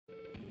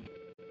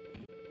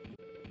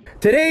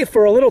Today,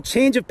 for a little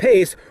change of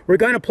pace, we're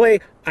going to play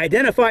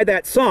Identify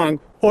That Song,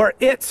 or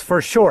ITS for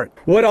short.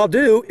 What I'll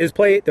do is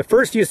play the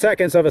first few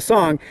seconds of a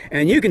song,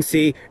 and you can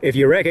see if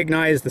you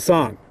recognize the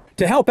song.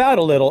 To help out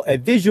a little, a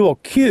visual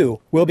cue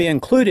will be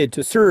included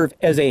to serve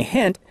as a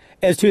hint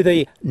as to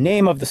the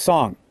name of the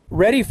song.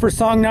 Ready for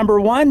song number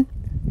 1?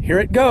 Here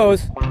it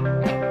goes.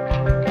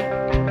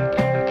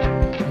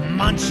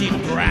 Munching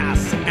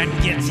grass and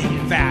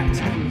getting fat,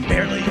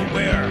 barely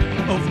aware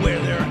of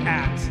where they're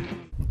at.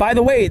 By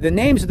the way, the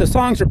names of the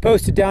songs are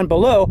posted down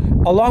below,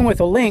 along with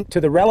a link to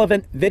the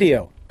relevant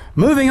video.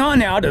 Moving on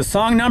now to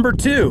song number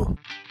 2.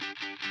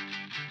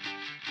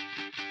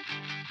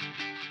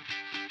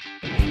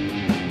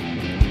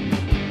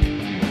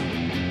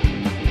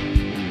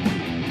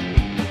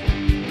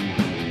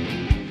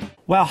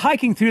 While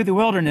hiking through the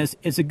wilderness,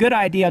 it's a good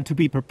idea to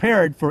be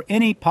prepared for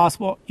any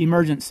possible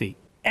emergency.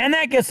 And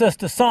that gets us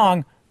to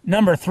song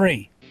number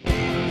 3.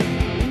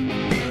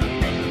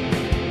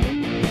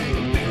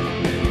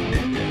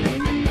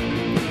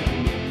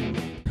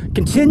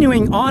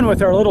 Continuing on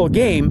with our little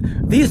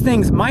game, these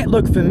things might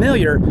look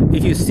familiar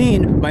if you've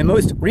seen my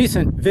most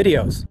recent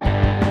videos.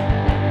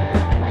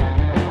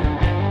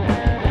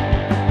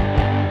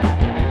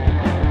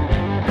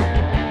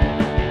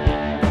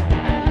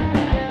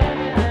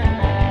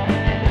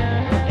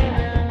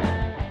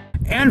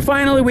 And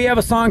finally, we have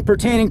a song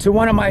pertaining to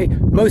one of my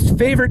most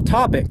favorite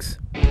topics.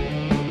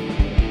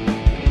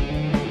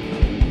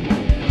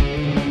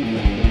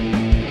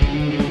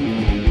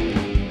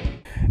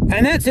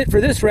 And that's it for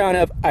this round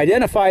of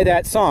Identify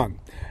That Song.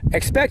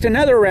 Expect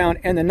another round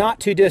in the not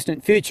too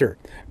distant future.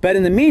 But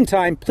in the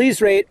meantime,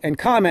 please rate and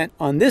comment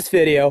on this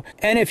video.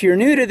 And if you're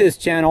new to this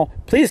channel,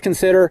 please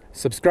consider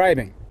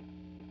subscribing.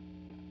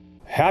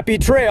 Happy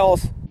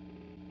trails!